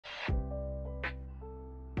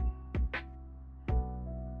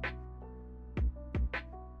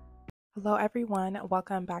Hello everyone,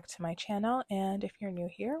 welcome back to my channel, and if you're new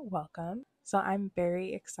here, welcome. So I'm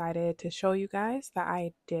very excited to show you guys that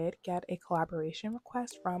I did get a collaboration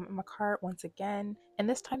request from Makartt once again, and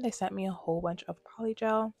this time they sent me a whole bunch of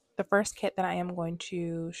polygel. The first kit that I am going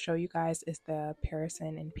to show you guys is the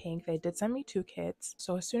Parisian in pink. They did send me two kits.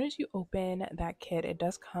 So as soon as you open that kit, it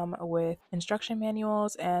does come with instruction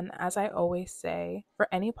manuals. And as I always say, for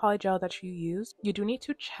any polygel that you use, you do need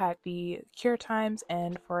to check the cure times.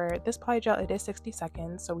 And for this polygel, it is 60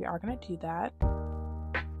 seconds. So we are going to do that.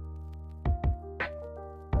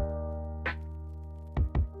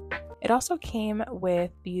 It also came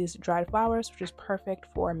with these dried flowers, which is perfect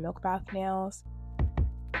for milk bath nails.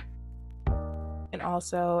 And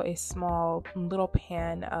also a small little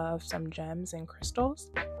pan of some gems and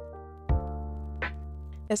crystals.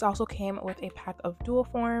 This also came with a pack of dual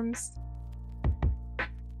forms,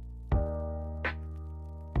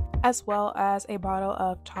 as well as a bottle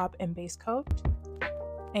of top and base coat,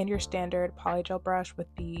 and your standard polygel brush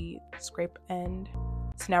with the scrape end.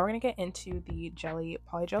 So now we're going to get into the jelly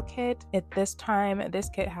polygel kit. At this time, this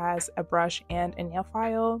kit has a brush and a nail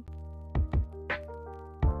file,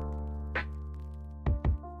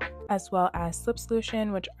 as well as slip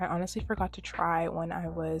solution, which I honestly forgot to try when I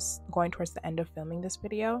was going towards the end of filming this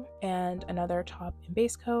video, and another top and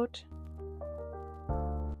base coat.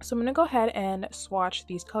 So I'm going to go ahead and swatch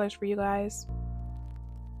these colors for you guys.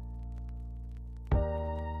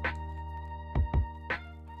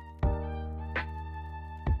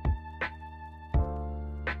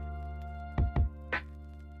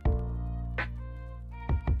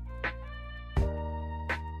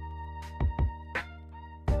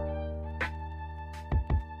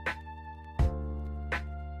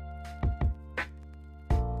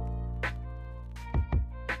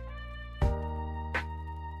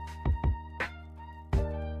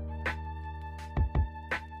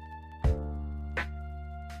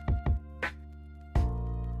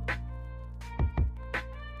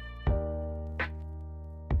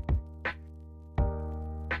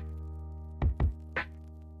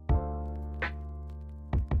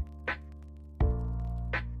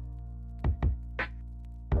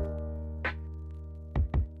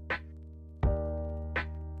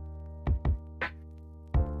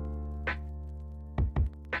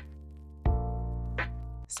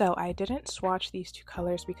 So I didn't swatch these two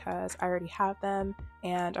colors because I already have them,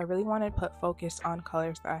 and I really want to put focus on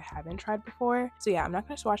colors that I haven't tried before. So yeah, I'm not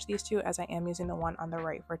going to swatch these two as I am using the one on the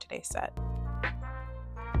right for today's set.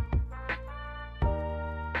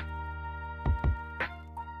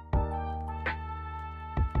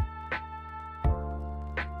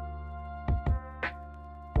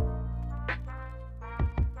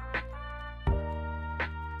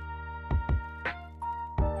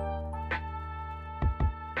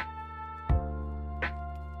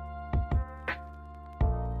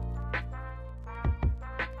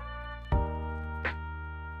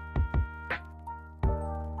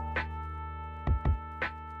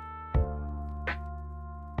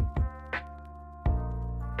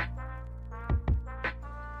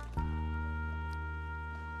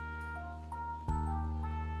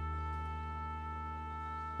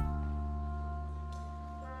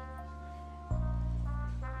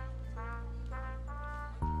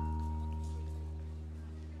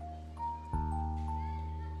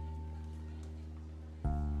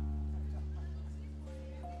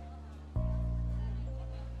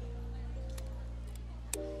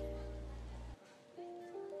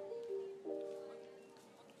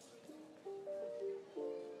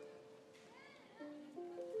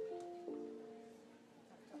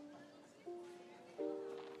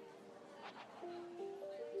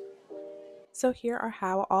 So here are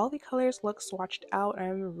how all the colors look swatched out.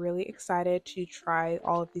 I'm really excited to try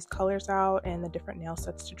all of these colors out and the different nail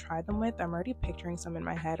sets to try them with. I'm already picturing some in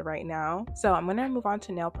my head right now. So I'm going to move on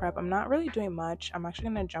to nail prep. I'm not really doing much. I'm actually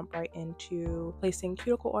going to jump right into placing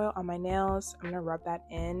cuticle oil on my nails. I'm going to rub that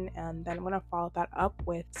in, and then I'm going to follow that up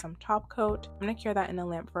with some top coat. I'm going to cure that in a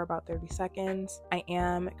lamp for about 30 seconds. I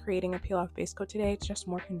am creating a peel off base coat today. It's just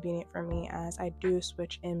more convenient for me as I do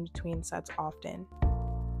switch in between sets often.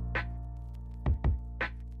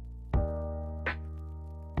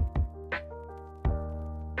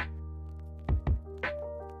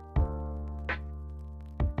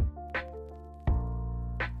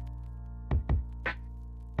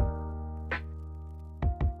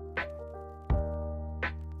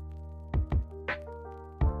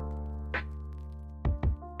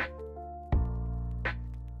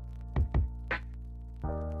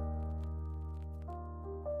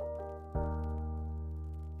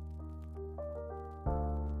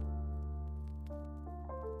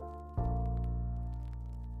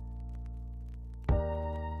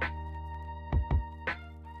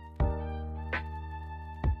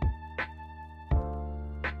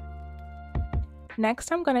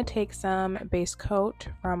 Next, I'm going to take some base coat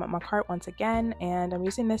from Makartt once again, and I'm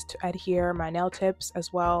using this to adhere my nail tips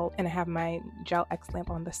as well, and I have my gel X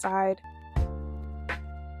lamp on the side.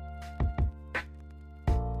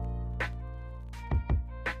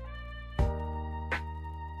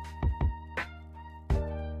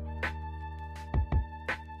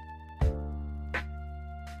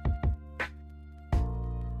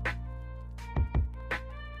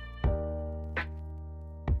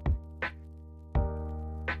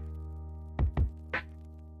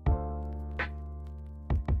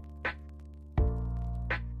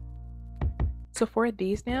 So for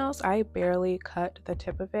these nails, I barely cut the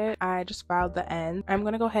tip of it. I just filed the end. I'm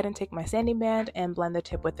going to go ahead and take my sanding band and blend the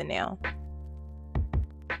tip with the nail.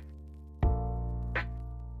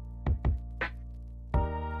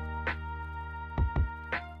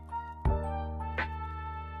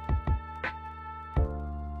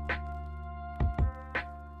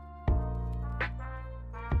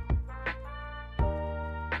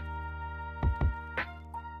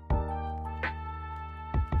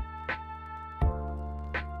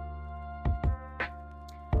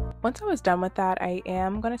 Once I was done with that, I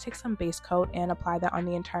am going to take some base coat and apply that on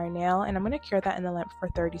the entire nail, and I'm going to cure that in the lamp for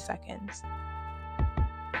 30 seconds.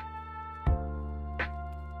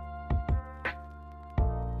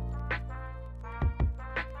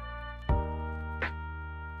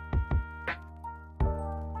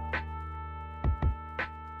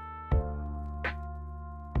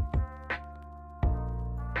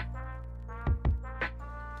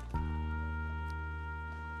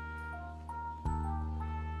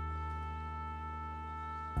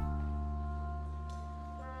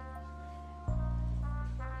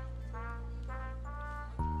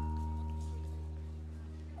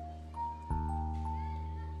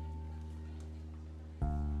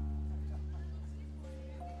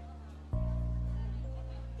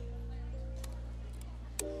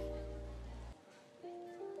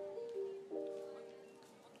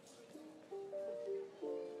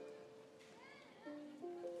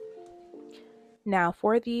 Now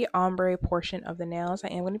for the ombre portion of the nails, I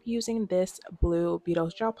am going to be using this blue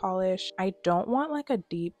Beetles gel polish. I don't want like a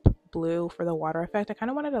deep blue for the water effect. I kind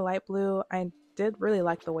of wanted a light blue. I did really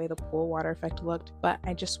like the way the pool water effect looked, but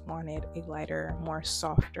I just wanted a lighter, more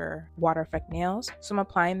softer water effect nails. So I'm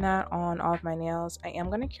applying that on all of my nails. I am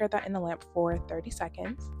going to cure that in the lamp for 30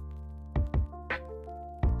 seconds.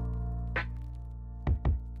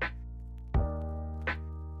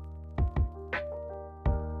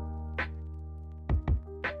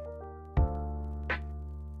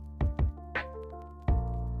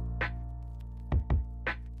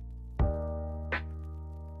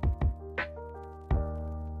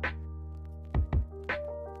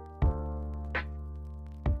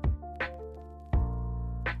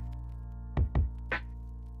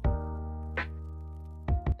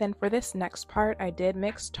 Then for this next part, I did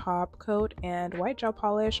mix top coat and white gel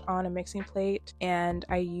polish on a mixing plate, and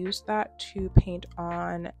I used that to paint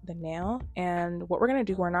on the nail. And what we're going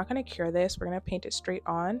to do, we're not going to cure this, we're going to paint it straight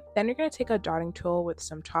on. Then you're going to take a dotting tool with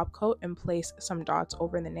some top coat and place some dots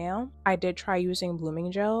over the nail. I did try using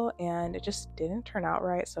blooming gel and it just didn't turn out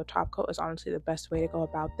right, so top coat is honestly the best way to go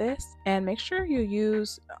about this. And make sure you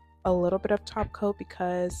use a little bit of top coat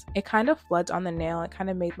because it kind of floods on the nail. It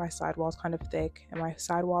kind of made my sidewalls kind of thick and my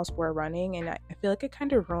sidewalls were running, and I feel like it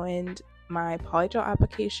kind of ruined my polygel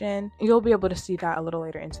application. You'll be able to see that a little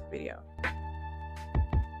later into the video.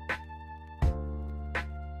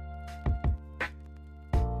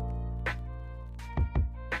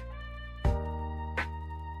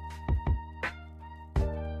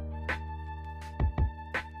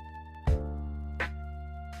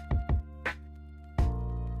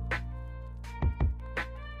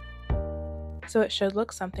 So it should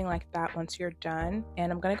look something like that once you're done, and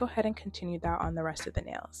I'm going to go ahead and continue that on the rest of the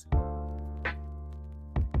nails.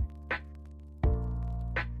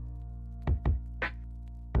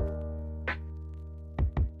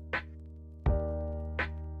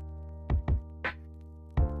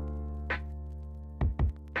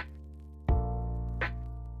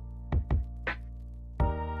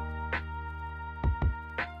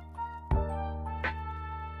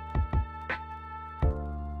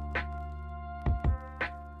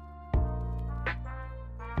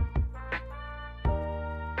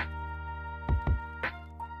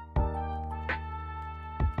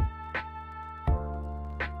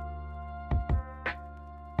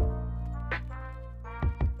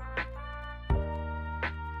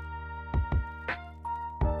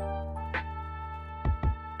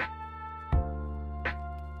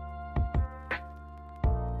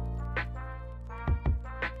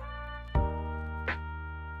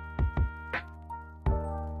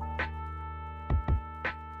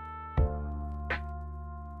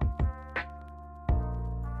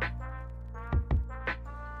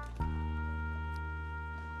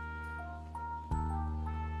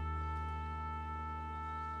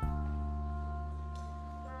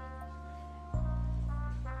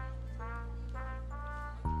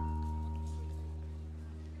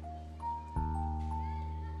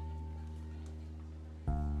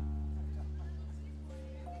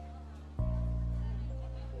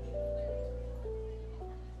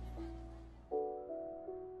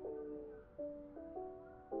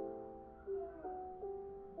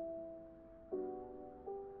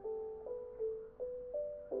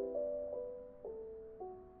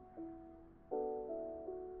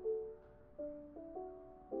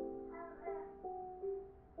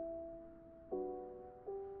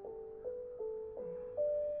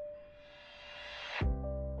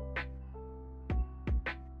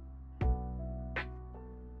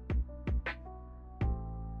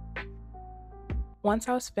 Once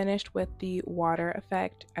I was finished with the water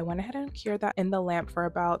effect, I went ahead and cured that in the lamp for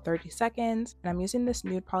about 30 seconds. And I'm using this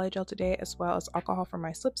nude polygel today as well as alcohol for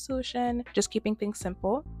my slip solution, just keeping things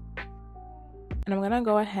simple. And I'm gonna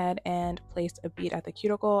go ahead and place a bead at the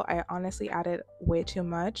cuticle. I honestly added way too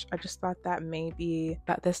much. I just thought that maybe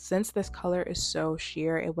since this color is so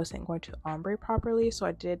sheer, it wasn't going to ombre properly. So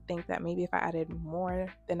I did think that maybe if I added more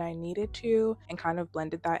than I needed to and kind of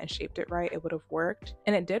blended that and shaped it right, it would have worked.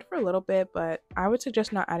 And it did for a little bit, but I would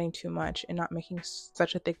suggest not adding too much and not making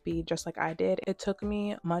such a thick bead just like I did. It took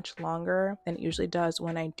me much longer than it usually does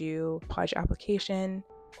when I do pudge application.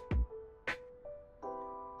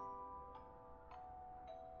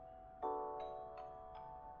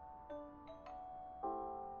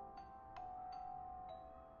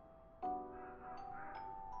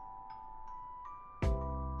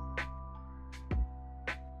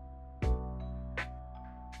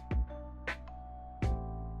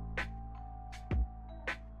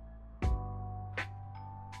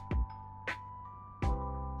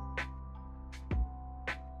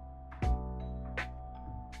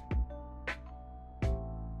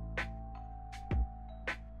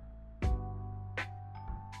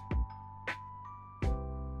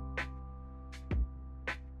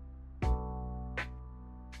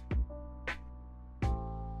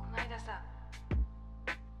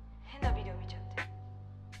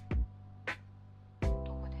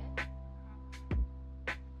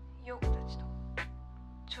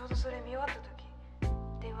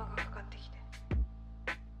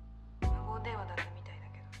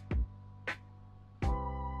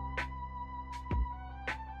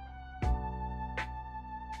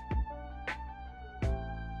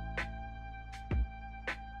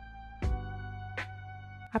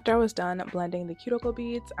 After I was done blending the cuticle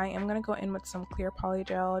beads, I am going to go in with some clear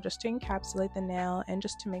polygel just to encapsulate the nail and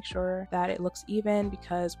just to make sure that it looks even,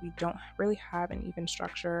 because we don't really have an even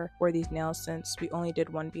structure for these nails since we only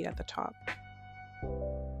did one bead at the top.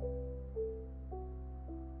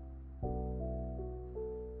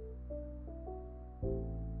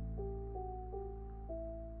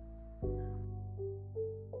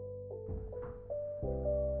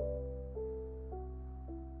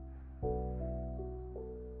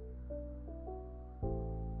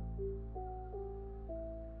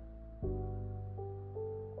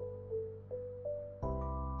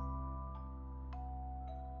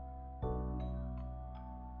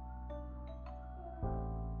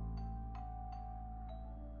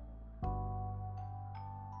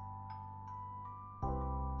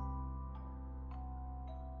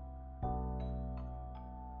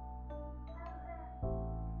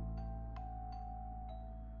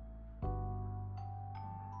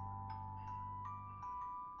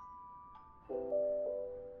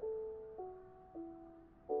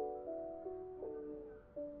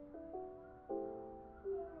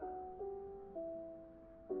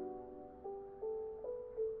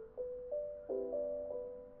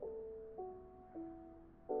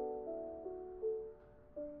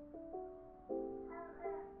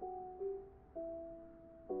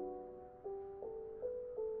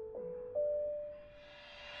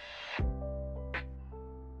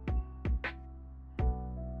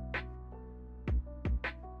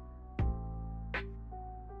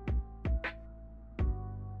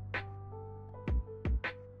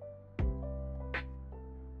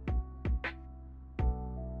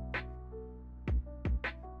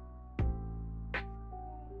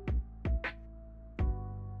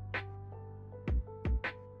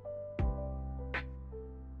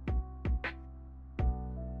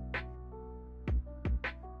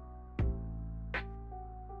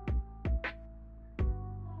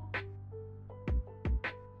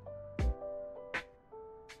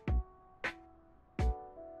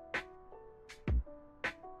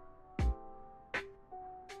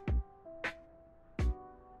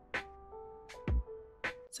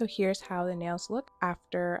 So here's how the nails look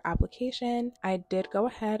after application. I did go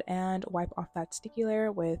ahead and wipe off that sticky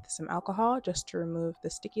layer with some alcohol just to remove the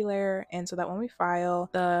sticky layer, and so that when we file,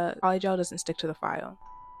 the polygel doesn't stick to the file.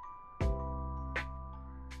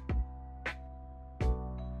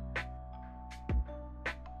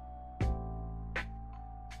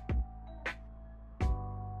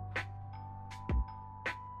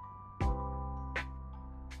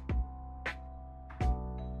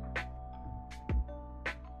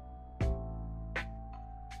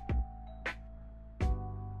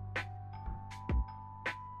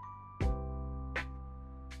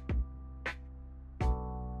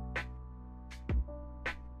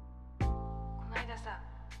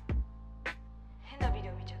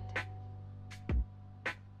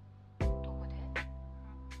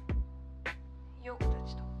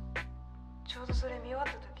 ょうどそれ見終わっ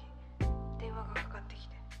た時電話がかかってき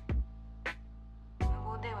て、無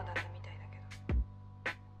言電話だったみたいだけど。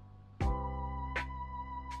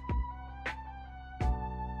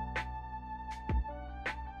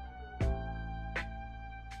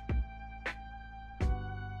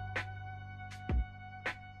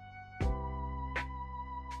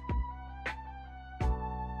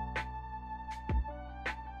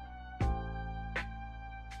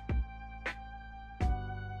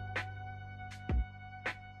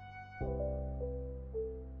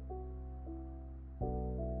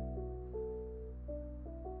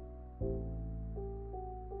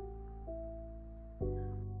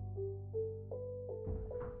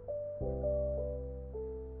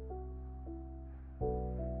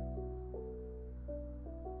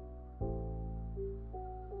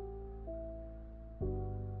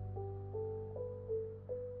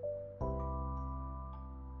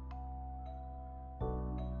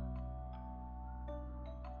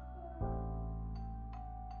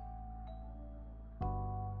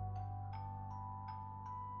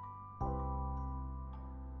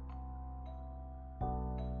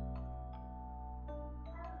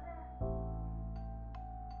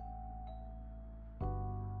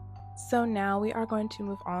So now we are going to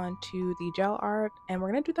move on to the gel art, and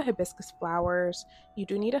we're going to do the hibiscus flowers. You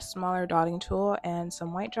do need a smaller dotting tool and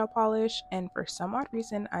some white gel polish, and for some odd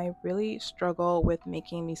reason I really struggle with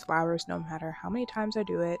making these flowers no matter how many times I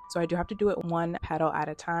do it, so I do have to do it one petal at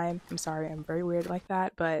a time. I'm sorry, I'm very weird like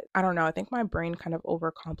that, but I don't know, I think my brain kind of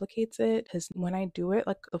overcomplicates it, because when I do it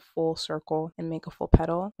like the full circle and make a full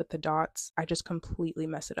petal with the dots, I just completely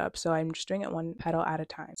mess it up. So I'm just doing it one petal at a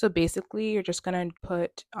time. So basically you're just going to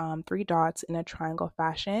put 3 dots in a triangle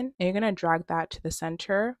fashion, and you're going to drag that to the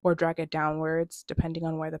center or drag it downwards depending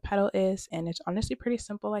on where the petal is, and it's honestly pretty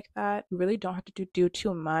simple like that. You really don't have to do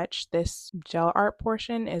too much. This gel art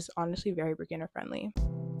portion is honestly very beginner friendly.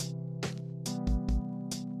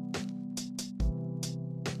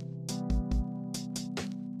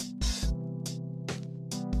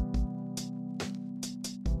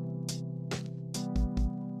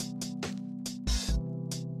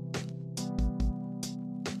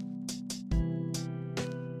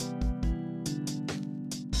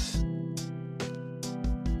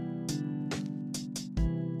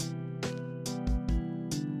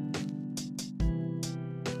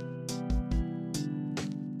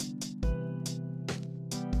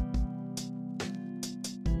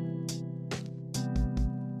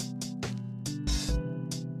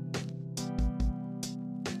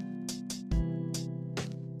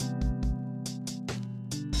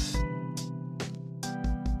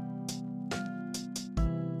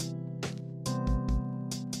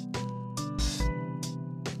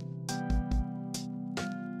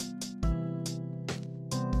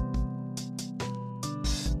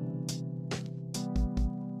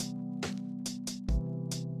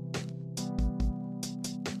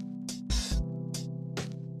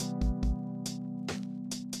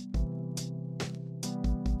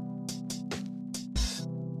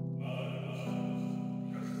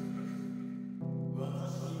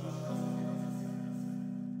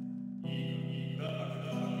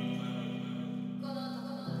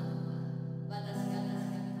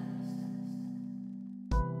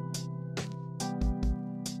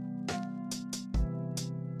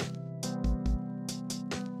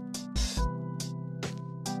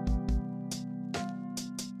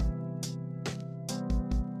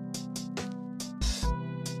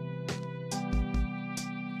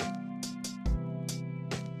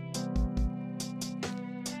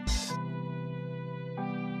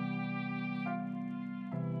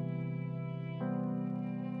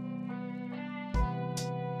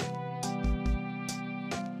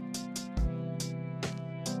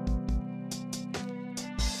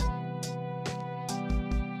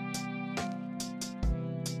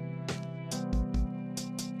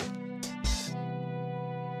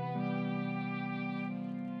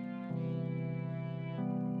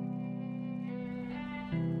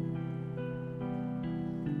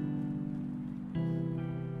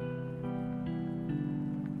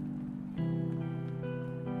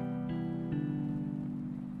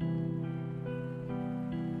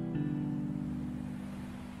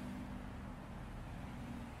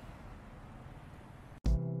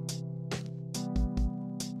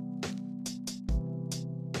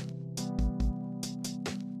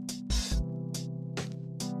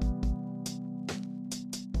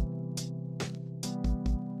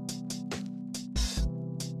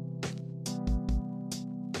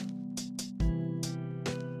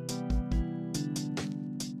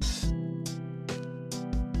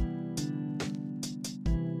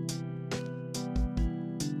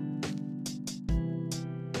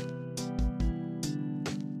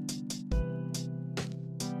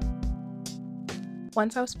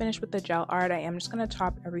 Once I was finished with the gel art, I am just going to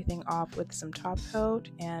top everything off with some top coat,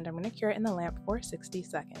 and I'm going to cure it in the lamp for 60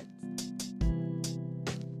 seconds.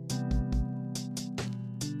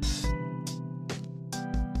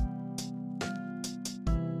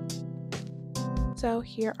 So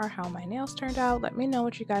here are how my nails turned out. Let me know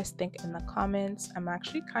what you guys think in the comments. I'm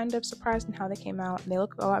actually kind of surprised in how they came out. They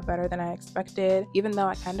look a lot better than I expected, even though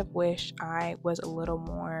I kind of wish I was a little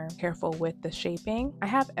more careful with the shaping. I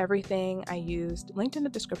have everything I used linked in the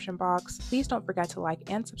description box. Please don't forget to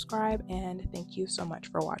like and subscribe, and thank you so much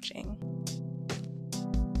for watching.